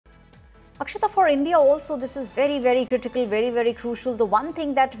Akshita, for India also, this is very, very critical, very, very crucial. The one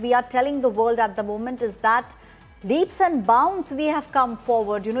thing that we are telling the world at the moment is that leaps and bounds we have come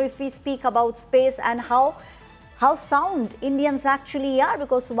forward. You know, if we speak about space and how sound Indians actually are,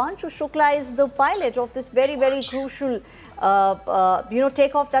 because Subhanshu Shukla is the pilot of this very, very crucial,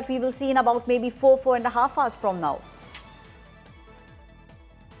 takeoff that we will see in about maybe 4.5 hours from now.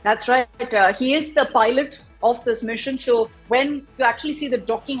 That's right. He is the pilot of this mission. So when you actually see the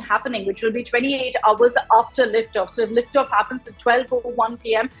docking happening, which will be 28 hours after liftoff. So if liftoff happens at 12:01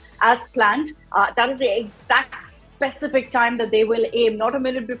 p.m. as planned, that is the exact specific time that they will aim. Not a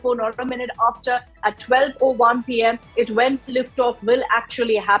minute before, not a minute after. At 12:01 p.m. is when liftoff will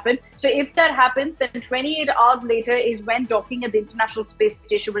actually happen. So if that happens, then 28 hours later is when docking at the International Space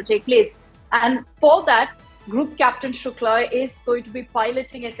Station will take place. And for that, Group Captain Shukla is going to be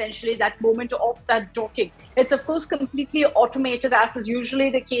piloting essentially that moment of that docking. It's of course completely automated, as is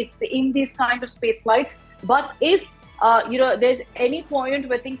usually the case in these kind of space flights. But if there's any point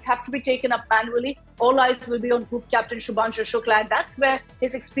where things have to be taken up manually, all eyes will be on Group Captain Subhanshu Shukla, and that's where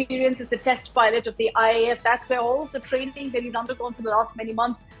his experience as a test pilot of the IAF, that's where all of the training that he's undergone for the last many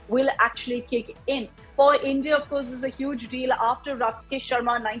months will actually kick in. For India, of course, this is a huge deal. After Rakesh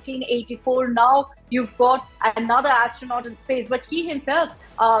Sharma, 1984, now you've got another astronaut in space. But he himself,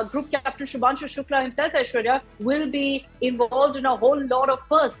 Group Captain Subhanshu Shukla himself, Aishwarya, will be involved in a whole lot of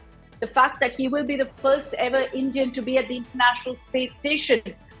firsts. The fact that he will be the first ever Indian to be at the International Space Station.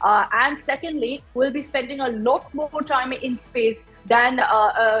 And secondly, will be spending a lot more time in space than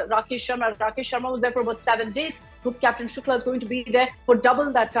Rakesh Sharma. Rakesh Sharma was there for about 7 days. Group Captain Shukla is going to be there for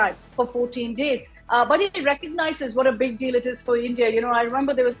double that time, for 14 days. But he recognizes what a big deal it is for India. You know, I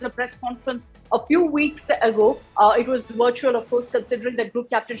remember there was a press conference a few weeks ago. It was virtual, of course, considering that Group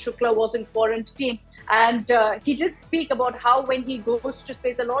Captain Shukla was in quarantine. And he did speak about how when he goes to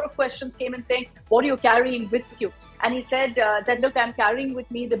space, a lot of questions came in saying, what are you carrying with you? And he said that, look, I'm carrying with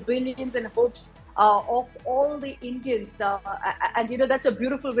me the billions and hopes of all the Indians. And, you know, that's a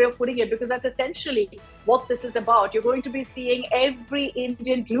beautiful way of putting it, because that's essentially what this is about. You're going to be seeing every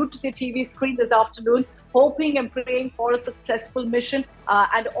Indian glued to the TV screen this afternoon, hoping and praying for a successful mission.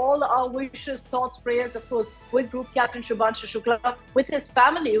 And all our wishes, thoughts, prayers, of course, with Group Captain Subhanshu Shukla, with his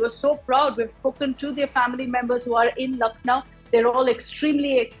family. We're so proud. We've spoken to their family members who are in Lucknow. They're all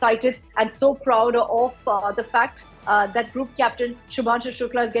extremely excited and so proud of the fact that Group Captain Subhanshu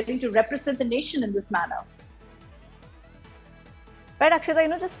Shukla is getting to represent the nation in this manner. Right, Akshita, you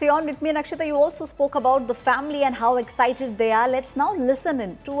know, just stay on with me. And Akshita, you also spoke about the family and how excited they are. Let's now listen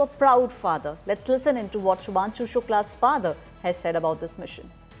in to a proud father. Let's listen in to what Subhanshu Shukla's father has said about this mission.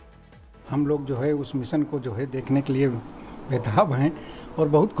 हम लोग जो है उस mission को जो है देखने के लिए बेताब हैं और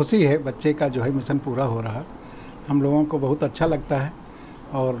बहुत खुशी है बच्चे का जो है मिशन पूरा हो रहा। हम लोगों को बहुत अच्छा लगता है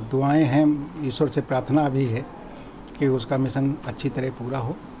और दुआएं हैं, ईश्वर से प्रार्थना भी है कि उसका मिशन अच्छी तरह पूरा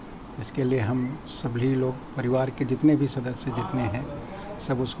हो। इसके लिए हम सभी लोग परिवार के जितने भी सदस्य जितने हैं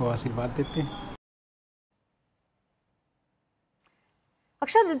सब उसको आशीर्वाद देते हैं।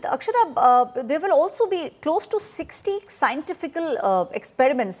 Akshita, there will also be close to 60 scientific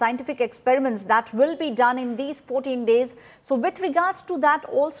experiments that will be done in these 14 days. So with regards to that,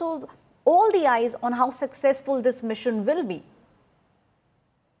 also all the eyes on how successful this mission will be.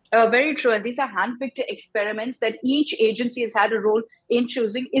 Very true. And these are handpicked experiments that each agency has had a role in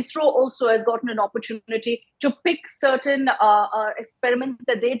choosing. ISRO also has gotten an opportunity to pick certain experiments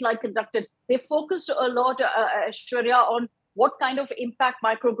that they'd like conducted. They focused a lot, Aishwarya, on what kind of impact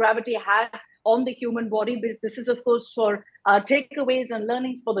microgravity has on the human body. This is, of course, for takeaways and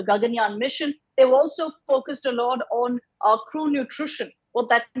learnings for the Gaganyaan mission. They've also focused a lot on crew nutrition. What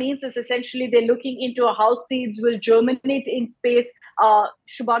that means is essentially they're looking into how seeds will germinate in space.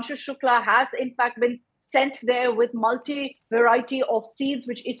 Subhanshu Shukla has, in fact, been sent there with multi-variety of seeds,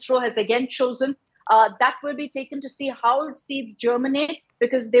 which ISRO has again chosen. That will be taken to see how seeds germinate,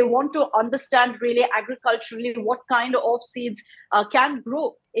 because they want to understand really agriculturally what kind of seeds can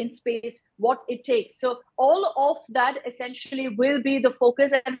grow in space, what it takes. So all of that essentially will be the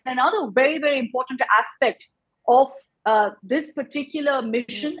focus. And another very, very important aspect of this particular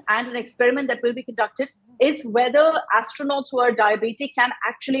mission and an experiment that will be conducted is whether astronauts who are diabetic can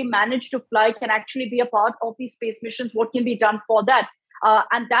actually manage to fly, can actually be a part of these space missions, what can be done for that.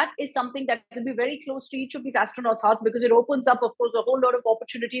 And that is something that will be very close to each of these astronauts' hearts, because it opens up, of course, a whole lot of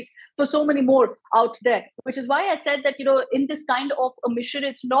opportunities for so many more out there. Which is why I said that, you know, in this kind of a mission,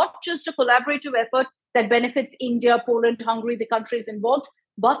 it's not just a collaborative effort that benefits India, Poland, Hungary, the countries involved,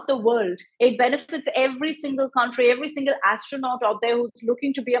 but the world. It benefits every single country, every single astronaut out there who's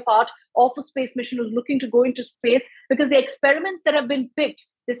looking to be a part of a space mission, who's looking to go into space, because the experiments that have been picked,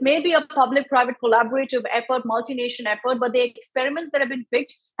 this may be a public-private collaborative effort, multi-nation effort, but the experiments that have been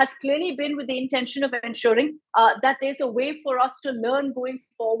picked has clearly been with the intention of ensuring that there's a way for us to learn going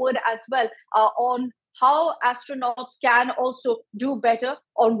forward as well on how astronauts can also do better,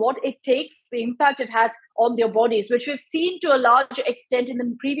 on what it takes, the impact it has on their bodies, which we've seen to a large extent in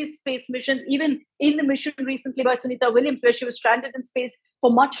the previous space missions, even in the mission recently by Sunita Williams, where she was stranded in space for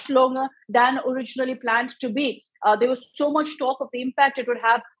much longer than originally planned to be. There was so much talk of the impact it would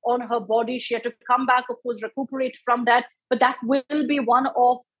have on her body. She had to come back, of course, recuperate from that. But that will be one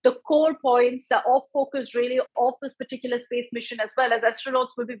of the core points of focus, really, of this particular space mission, as well as astronauts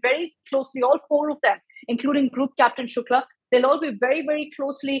will be very closely, all four of them, including Group Captain Shukla, they'll all be very, very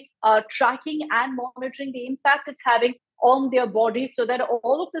closely tracking and monitoring the impact it's having on their bodies, so that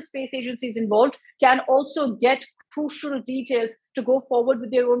all of the space agencies involved can also get crucial details to go forward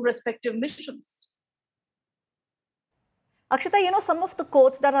with their own respective missions. Akshita, you know, some of the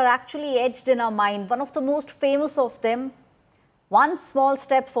quotes that are actually etched in our mind, one of the most famous of them, one small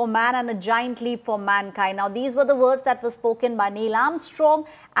step for man and a giant leap for mankind. Now, these were the words that were spoken by Neil Armstrong,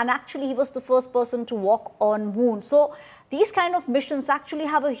 and actually he was the first person to walk on moon. So these kind of missions actually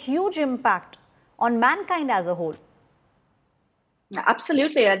have a huge impact on mankind as a whole.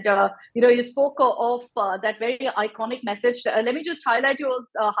 Absolutely. And, you spoke of that very iconic message. Let me just highlight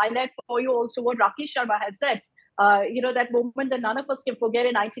for you also what Rakesh Sharma had said. That moment that none of us can forget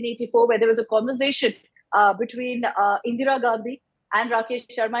in 1984, where there was a conversation between Indira Gandhi and Rakesh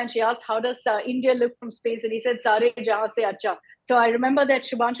Sharma, and she asked, how does India look from space? And he said, Sare jahan se acha. So I remember that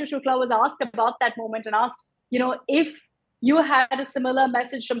Subhanshu Shukla was asked about that moment and asked, if you had a similar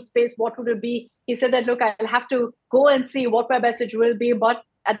message from space, what would it be? He said that, look, I'll have to go and see what my message will be. But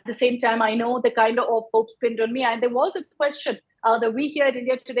at the same time, I know the kind of hopes pinned on me. And there was a question that we here at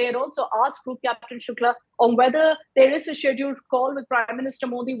India Today had also asked Group Captain Shukla on whether there is a scheduled call with Prime Minister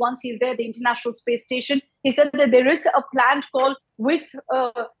Modi once he's there at the International Space Station. He said that there is a planned call with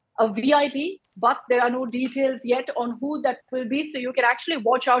a VIP, but there are no details yet on who that will be. So you can actually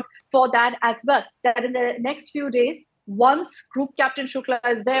watch out for that as well. That in the next few days, once Group Captain Shukla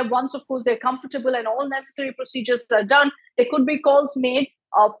is there, once, of course, they're comfortable and all necessary procedures are done, there could be calls made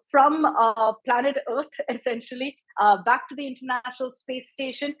from planet Earth, essentially, back to the International Space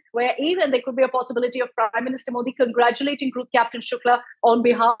Station, where even there could be a possibility of Prime Minister Modi congratulating Group Captain Shukla on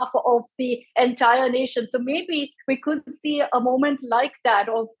behalf of the entire nation. So maybe we could see a moment like that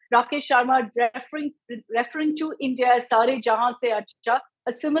of Rakesh Sharma referring to India as Sare Jahan Se Acha,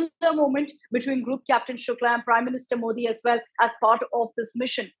 a similar moment between Group Captain Shukla and Prime Minister Modi as well as part of this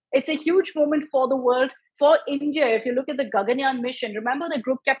mission. It's a huge moment for the world, for India. If you look at the Gaganyaan mission, remember that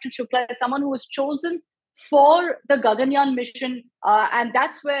Group Captain Shukla is someone who was chosen for the Gaganyaan mission, and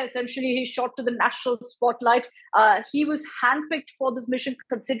that's where essentially he shot to the national spotlight. He was handpicked for this mission,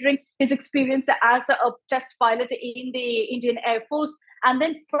 considering his experience as a test pilot in the Indian Air Force. And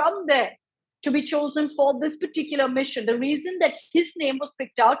then from there, to be chosen for this particular mission. The reason that his name was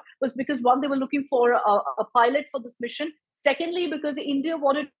picked out was because, one, they were looking for a pilot for this mission. Secondly, because India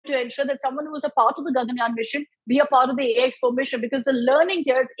wanted to ensure that someone who was a part of the Gaganyaan mission be a part of the AX4 mission, because the learning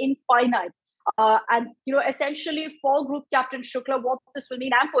here is infinite. And, essentially for Group Captain Shukla, what this will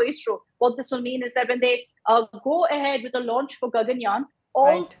mean, and for ISRO, what this will mean is that when they go ahead with the launch for Gaganyaan,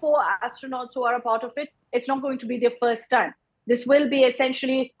 all four astronauts who are a part of it, it's not going to be their first time. This will be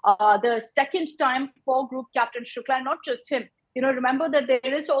essentially the second time for Group Captain Shukla, and not just him. Remember that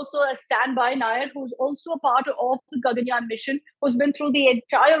there is also a standby Nair who's also a part of the Gaganyaan mission, who's been through the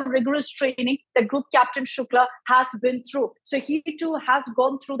entire rigorous training that Group Captain Shukla has been through. So he too has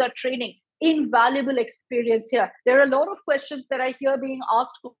gone through that training. Invaluable experience here. There are a lot of questions that I hear being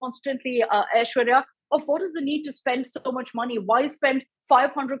asked constantly, Aishwarya, of what is the need to spend so much money? Why spend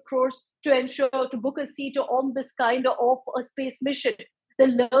 500 crores to book a seat on this kind of a space mission?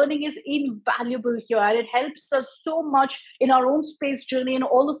 The learning is invaluable here, and it helps us so much in our own space journey and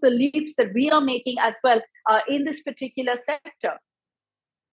all of the leaps that we are making as well in this particular sector.